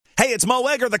Hey, it's Mo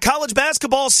Egger. The college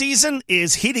basketball season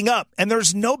is heating up, and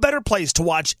there's no better place to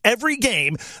watch every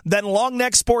game than Long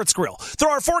Neck Sports Grill. There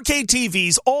are 4K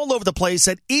TVs all over the place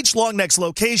at each Long Neck's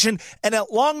location, and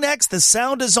at Long Neck's, the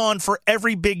sound is on for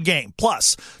every big game.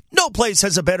 Plus, no place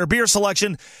has a better beer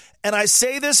selection. And I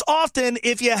say this often,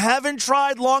 if you haven't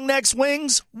tried Long Neck's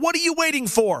wings, what are you waiting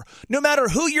for? No matter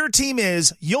who your team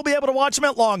is, you'll be able to watch them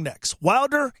at Long Neck's,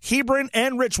 Wilder, Hebron,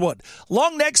 and Richwood.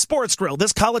 Long Neck Sports Grill.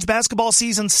 This college basketball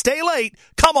season, stay late,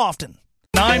 come often.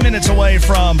 9 minutes away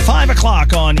from 5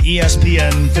 o'clock on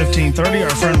ESPN 1530. Our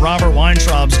friend Robert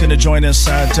Weintraub's going to join us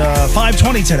at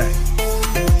 5:20 today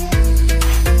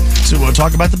to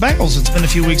talk about the Bengals. It's been a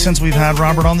few weeks since we've had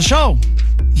Robert on the show.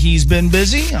 He's been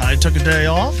busy. I took a day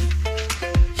off.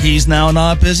 He's now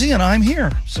not busy, and I'm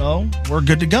here. So we're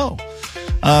good to go.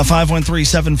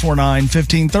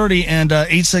 513-749-1530 and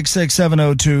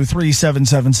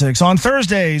 866-702-3776. On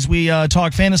Thursdays, we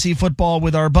talk fantasy football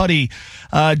with our buddy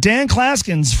Dan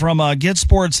Clasgens from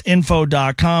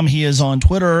getsportsinfo.com. He is on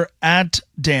Twitter at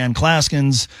Dan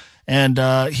Clasgens,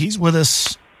 and he's with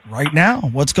us right now.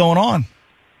 What's going on?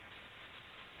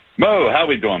 Mo, how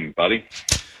we doing, buddy?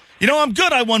 You know, I'm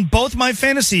good. I won both my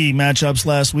fantasy matchups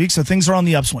last week, so things are on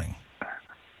the upswing.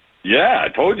 Yeah, I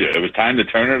told you. It was time to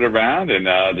turn it around, and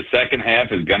the second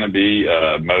half is going to be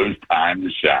Mo's time to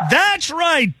shine. That's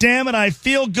right. Damn it. I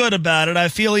feel good about it. I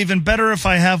feel even better if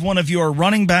I have one of your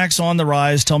running backs on the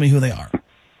rise. Tell me who they are.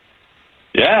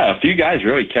 Yeah, a few guys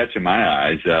really catching my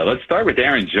eyes. Let's start with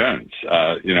Aaron Jones.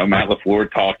 Matt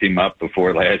LaFleur talked him up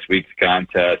before last week's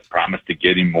contest, promised to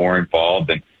get him more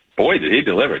involved, and boy, did he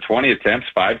deliver. 20 attempts,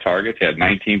 5 targets. He had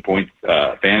 19 points,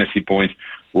 fantasy points.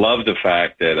 Love the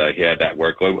fact that he had that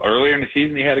workload. Earlier in the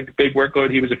season, he had a big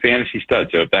workload. He was a fantasy stud.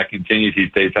 So if that continues, he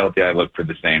stays healthy, I look for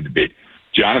the same to be.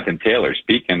 Jonathan Taylor,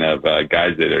 speaking of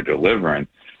guys that are delivering,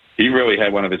 he really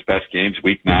had one of his best games,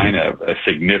 week 9, of a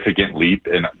significant leap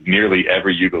in nearly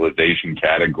every utilization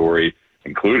category,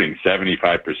 including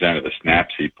 75% of the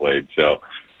snaps he played. So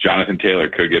Jonathan Taylor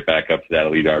could get back up to that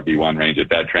elite RB1 range if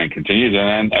that trend continues.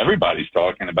 And then everybody's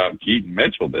talking about Keaton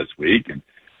Mitchell this week. And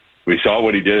we saw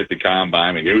what he did at the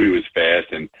Combine. We knew he was fast.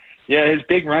 And, yeah, his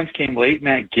big runs came late in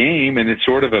that game, and it's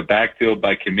sort of a backfield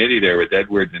by committee there with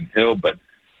Edwards and Hill. But,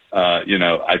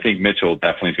 I think Mitchell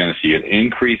definitely is going to see an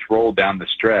increased role down the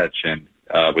stretch. And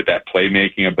with that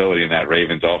playmaking ability in that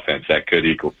Ravens offense, that could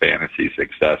equal fantasy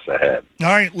success ahead. All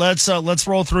right, let's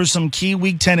roll through some key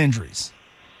Week 10 injuries.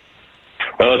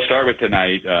 Well, let's start with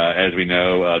tonight. As we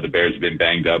know, the Bears have been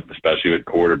banged up, especially with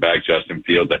quarterback Justin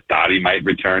Fields. I thought he might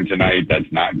return tonight.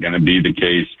 That's not going to be the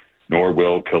case, nor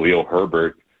will Khalil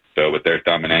Herbert. So with their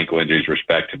thumb and ankle injuries,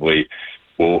 respectively,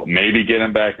 we'll maybe get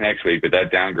him back next week, but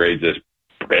that downgrades this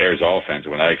Bears offense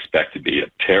when I expect to be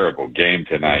a terrible game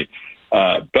tonight.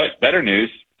 But better news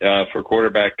for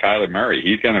quarterback Kyler Murray.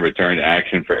 He's going to return to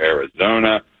action for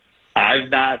Arizona. I'm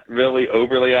not really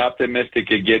overly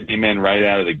optimistic at getting him in right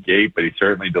out of the gate, but he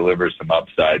certainly delivers some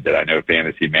upside that I know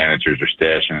fantasy managers are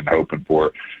stashing and hoping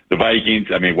for. The Vikings,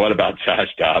 what about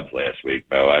Josh Dobbs last week,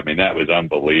 Mo? That was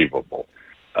unbelievable.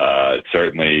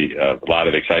 Certainly a lot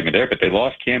of excitement there, but they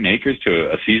lost Cam Akers to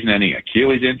a season-ending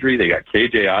Achilles injury. They got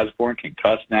KJ Osborne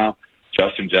concussed now.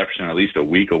 Justin Jefferson at least a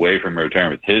week away from a return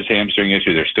with his hamstring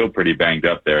issue. They're still pretty banged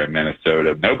up there in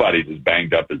Minnesota. Nobody's as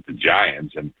banged up as the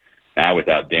Giants, and now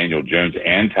without Daniel Jones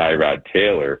and Tyrod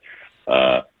Taylor,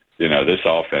 this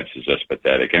offense is just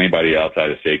pathetic. Anybody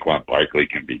outside of Saquon Barkley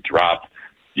can be dropped.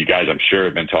 You guys, I'm sure,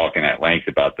 have been talking at length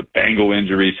about the Bengal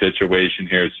injury situation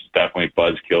here. It's definitely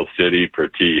buzzkill city for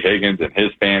T. Higgins and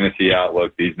his fantasy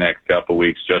outlook these next couple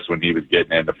weeks, just when he was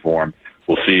getting into form.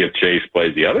 We'll see if Chase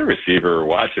plays. The other receiver we're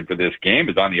watching for this game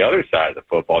is on the other side of the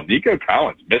football. Nico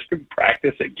Collins missed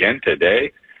practice again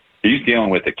today. He's dealing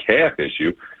with a calf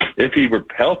issue. If he were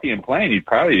healthy and playing, he'd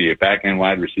probably be a back-end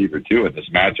wide receiver, too, in this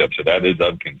matchup. So that is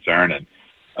of concern, and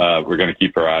we're going to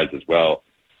keep our eyes as well.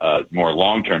 More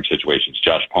long-term situations.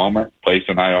 Josh Palmer placed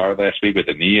on IR last week with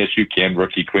a knee issue. Can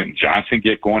rookie Quentin Johnson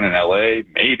get going in L.A.?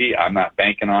 Maybe. I'm not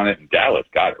banking on it. And Dallas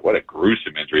got it. What a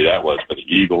gruesome injury that was for the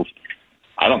Eagles.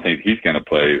 I don't think he's going to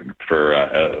play for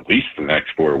at least the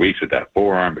next 4 weeks with that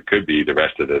forearm. It could be the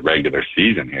rest of the regular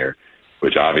season here,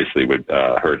 which obviously would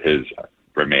hurt his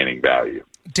remaining value.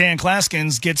 Dan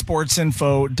Clasgens,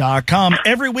 getsportsinfo.com.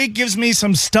 Every week gives me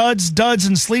some studs, duds,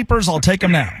 and sleepers. I'll take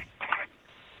them now.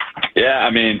 Yeah,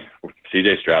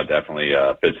 C.J. Stroud definitely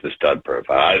fits the stud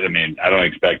profile. I don't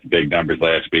expect big numbers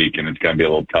last week, and it's going to be a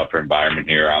little tougher environment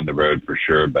here on the road for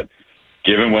sure. But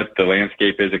given what the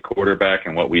landscape is at quarterback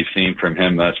and what we've seen from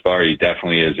him thus far, he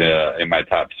definitely is in my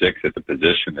top 6 at the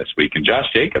position this week. And Josh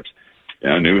Jacobs,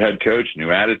 new head coach,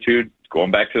 new attitude, going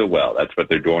back to the well. That's what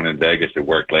they're doing in Vegas. It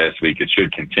worked last week. It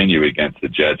should continue against the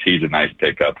Jets. He's a nice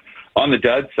pickup. On the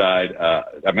dud side,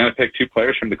 I'm going to pick two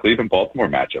players from the Cleveland-Baltimore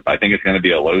matchup. I think it's going to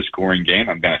be a low-scoring game.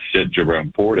 I'm going to sit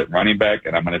Jerome Ford at running back,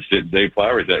 and I'm going to sit Zay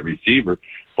Flowers at receiver.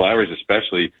 Flowers,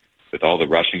 especially with all the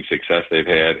rushing success they've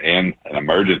had and an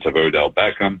emergence of Odell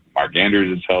Beckham. Mark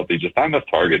Andrews is healthy. Just not enough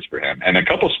targets for him. And a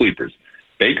couple sleepers.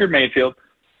 Baker Mayfield,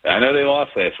 I know they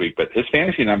lost last week, but his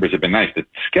fantasy numbers have been nice. The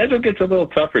schedule gets a little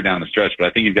tougher down the stretch, but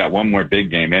I think he's got one more big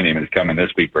game in him, and it's coming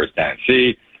this week versus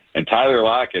Tennessee. And Tyler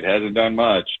Lockett hasn't done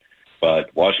much,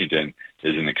 but Washington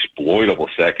is an exploitable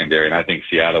secondary, and I think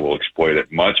Seattle will exploit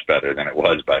it much better than it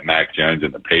was by Mac Jones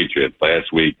and the Patriots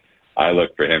last week. I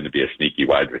look for him to be a sneaky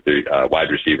wide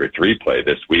receiver 3 play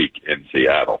this week in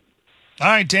Seattle. All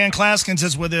right, Dan Clasgens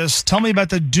is with us. Tell me about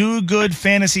the Do Good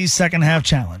Fantasy Second Half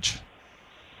Challenge.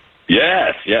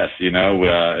 Yes.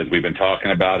 As we've been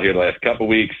talking about here the last couple of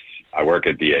weeks, I work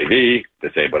at DAV,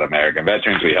 Disabled American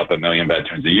Veterans. We help 1 million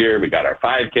veterans a year. We got our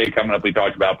 5K coming up we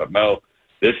talked about, but Mo,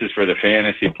 this is for the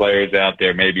fantasy players out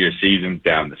there. Maybe your season's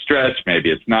down the stretch.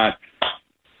 Maybe it's not.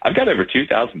 I've got over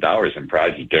 $2,000 in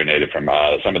prizes donated from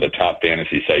some of the top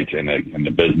fantasy sites in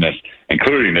the business,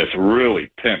 including this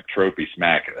really pimp trophy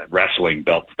smack wrestling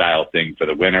belt style thing for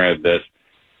the winner of this.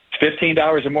 It's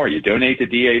 $15 or more. You donate to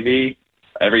DAV.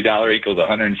 Every dollar equals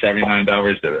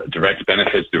 $179 to direct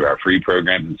benefits through our free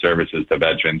programs and services to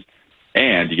veterans.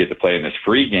 And you get to play in this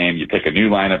free game. You pick a new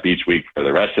lineup each week for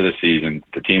the rest of the season.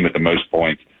 The team with the most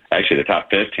points, actually the top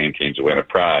 15 teams, will win a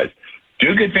prize.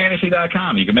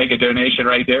 DoGoodFantasy.com. You can make a donation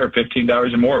right there,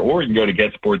 $15 or more, or you can go to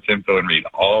Get Sports Info and read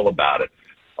all about it.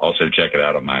 Also, check it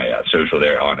out on my social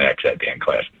there on X at Dan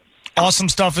Class. Awesome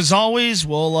stuff as always.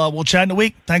 We'll chat in a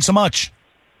week. Thanks so much.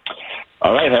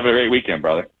 All right. Have a great weekend,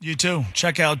 brother. You too.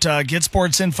 Check out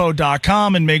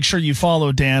GetSportsInfo.com and make sure you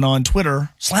follow Dan on Twitter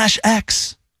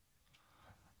 /X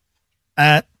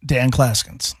at Dan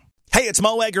Clasgens. Hey, it's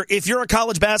Mo Egger. If you're a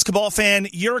college basketball fan,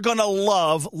 you're going to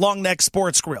love Long Neck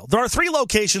Sports Grill. There are 3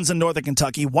 locations in Northern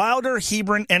Kentucky, Wilder,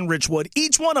 Hebron, and Richwood.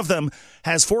 Each one of them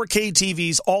has 4K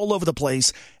TVs all over the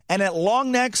place. And at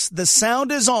Long Necks, the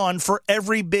sound is on for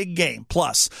every big game.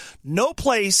 Plus, no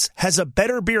place has a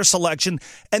better beer selection,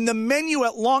 and the menu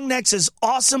at Long Necks is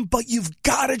awesome, but you've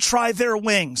got to try their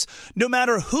wings. No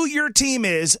matter who your team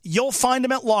is, you'll find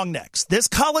them at Long Necks. This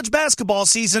college basketball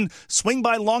season, swing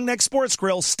by Long Neck Sports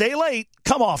Grill. Stay late.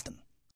 Come often.